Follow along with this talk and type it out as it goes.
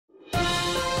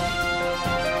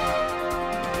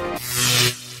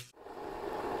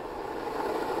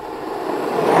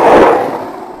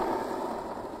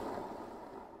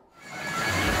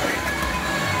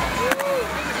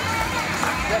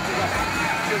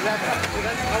Alright,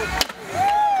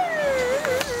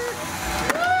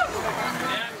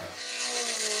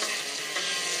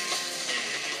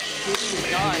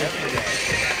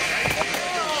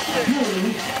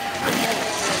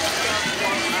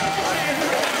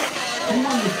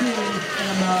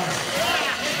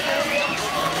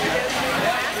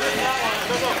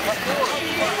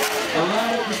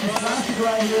 this is classic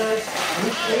right here.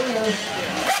 This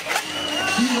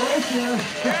is Olson.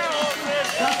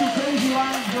 Got some crazy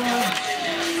lines going.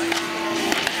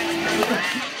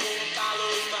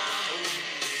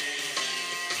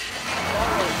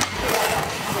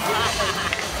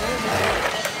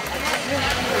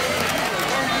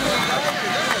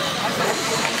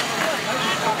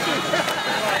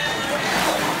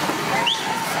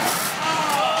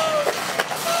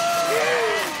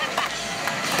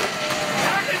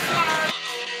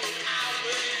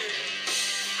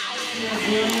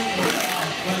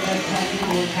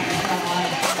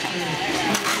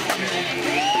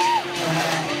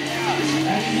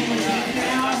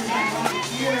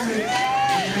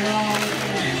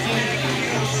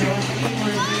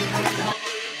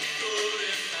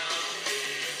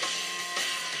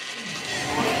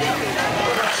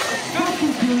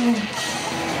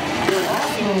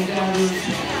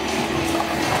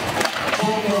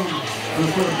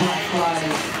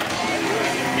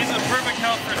 He's a perfect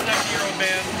help for a 7-year-old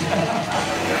man.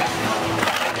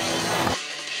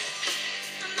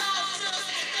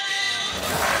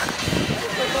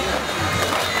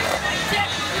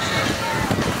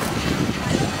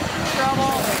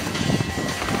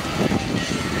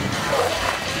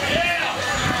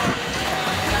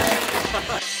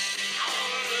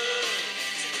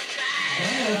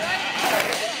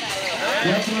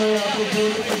 Definitely up to do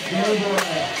it with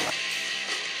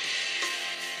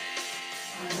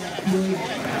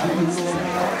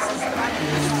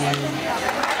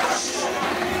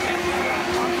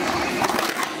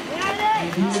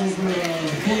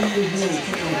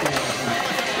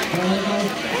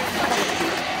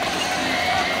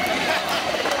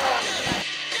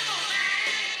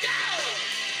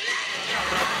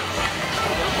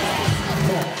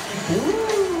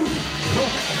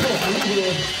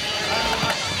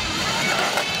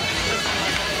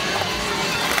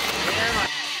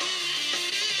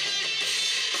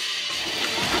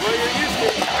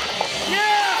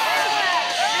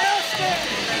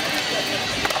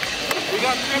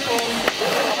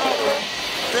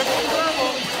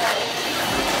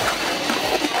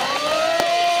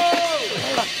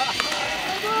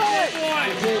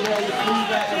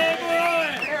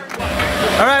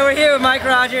Alright, we're here with Mike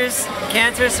Rogers,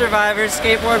 cancer survivor,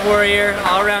 skateboard warrior,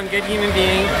 all-around good human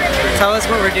being. Tell us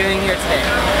what we're doing here today.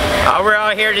 We're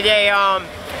out here today.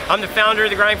 I'm the founder of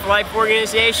the Grind for Life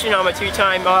organization. I'm a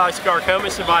two-time sarcoma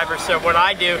survivor, so what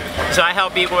I do is I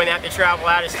help people when they have to travel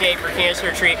out of state for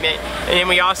cancer treatment, and then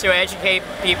we also educate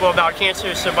people about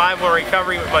cancer survival and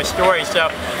recovery with my story. So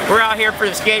we're out here for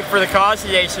the Skate for the Cause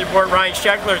today to support Ryan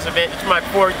Sheckler's event. It's my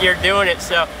 4th year doing it,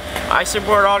 so I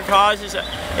support all causes,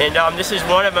 and this is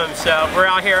one of them. So we're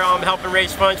out here helping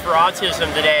raise funds for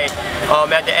autism today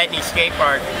at the etnies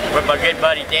Skatepark with my good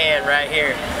buddy Dan right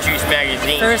here, Juice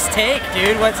Magazine. First take,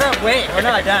 dude. What's up? Wait, we're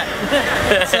not done.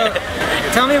 So,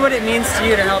 tell me what it means to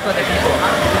you to help other people.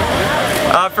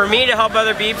 For me, to help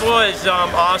other people is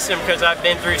awesome because I've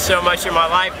been through so much in my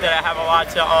life that I have a lot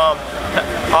to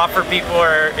offer people who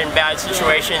are in bad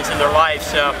situations in their life.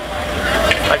 So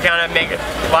I kind of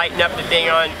lighten up the thing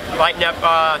lighten up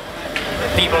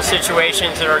people's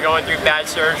situations that are going through bad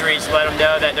surgeries, let them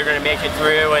know that they're going to make it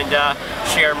through, and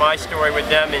share my story with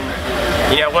them. And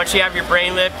you know, once you have your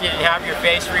brain lifted and have your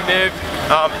face removed,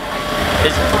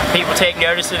 people take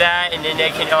notice of that, and then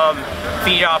they can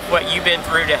feed off what you've been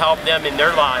through to help them in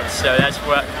their lives. So that's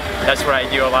what I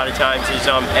do a lot of times, is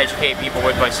educate people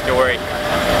with my story.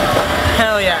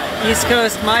 Hell yeah. East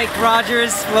Coast Mike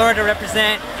Rogers, Florida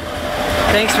represent.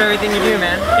 Thanks for everything you do,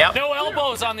 man. Yep. No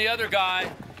elbows on the other guy,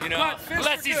 you know,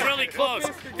 unless he's really close.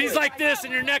 If he's like this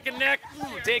and you're neck and neck,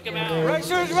 take him out.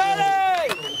 Racers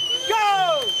ready!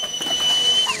 Go!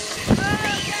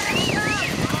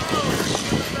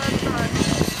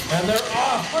 And they're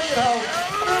off. Look at how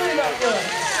really that good.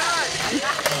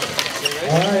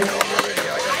 All right.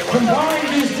 Combined,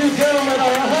 these two gentlemen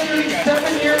are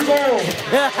 107 years old.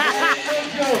 Here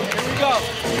we go.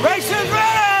 Racers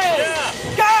ready! Yeah.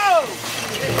 Go!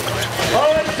 All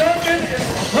right, Duncan is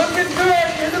looking good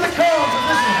into the cone.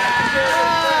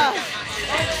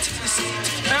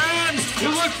 And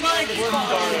it looks like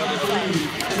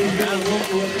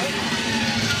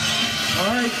All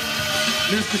right,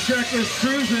 Mr. Sheckler's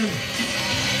cruising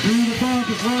through the bump.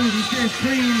 As long as he stays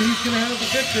clean, he's going to have the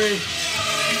victory.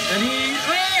 Ready,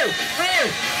 roll!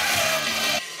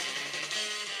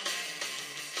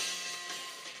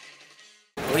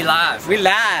 We live. We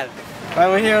live. Right,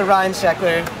 we're here with Ryan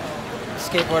Sheckler,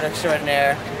 skateboarder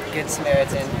extraordinaire, good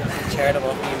Samaritan,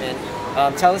 charitable human.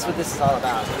 Tell us what this is all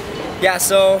about. Yeah,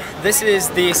 so this is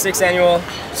the 6th annual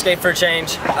Skate for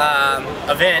Change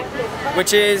event,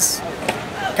 which is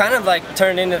kind of like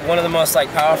turned into one of the most like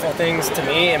powerful things to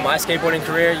me in my skateboarding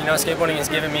career. You know, skateboarding has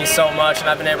given me so much, and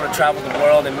I've been able to travel the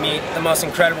world and meet the most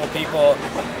incredible people.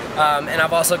 And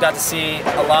I've also got to see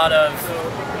a lot of,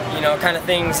 you know, kind of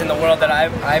things in the world that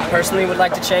I personally would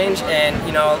like to change. And,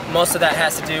 you know, most of that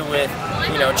has to do with,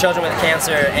 you know, children with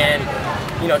cancer and,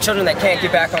 you know, children that can't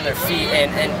get back on their feet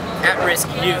and at-risk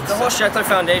youth. The whole Sheckler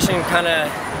Foundation kind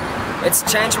of, it's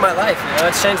changed my life, you know,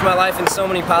 it's changed my life in so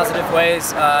many positive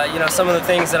ways. You know, some of the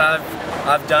things that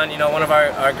I've done, you know, one of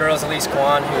our girls, Elise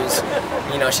Kwan, who's,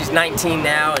 you know, she's 19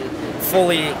 now and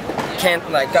fully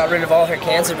got rid of all her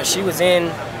cancer, but she was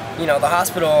in, you know, the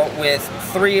hospital with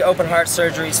 3 open heart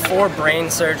surgeries, 4 brain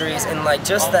surgeries, and like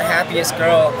just the happiest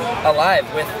girl alive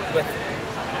with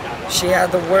she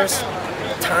had the worst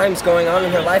times going on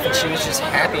in her life, and she was just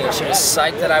happy and she was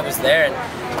psyched that I was there. And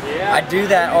I do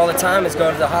that all the time, is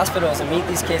go to the hospitals and meet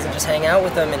these kids and just hang out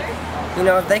with them. And you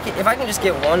know, if I can just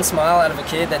get one smile out of a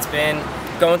kid that's been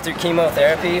going through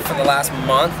chemotherapy for the last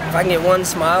month, if I can get one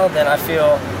smile, then I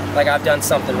feel like I've done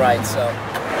something right. So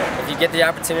if you get the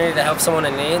opportunity to help someone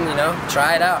in need, you know,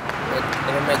 try it out.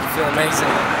 It'll make you feel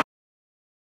amazing.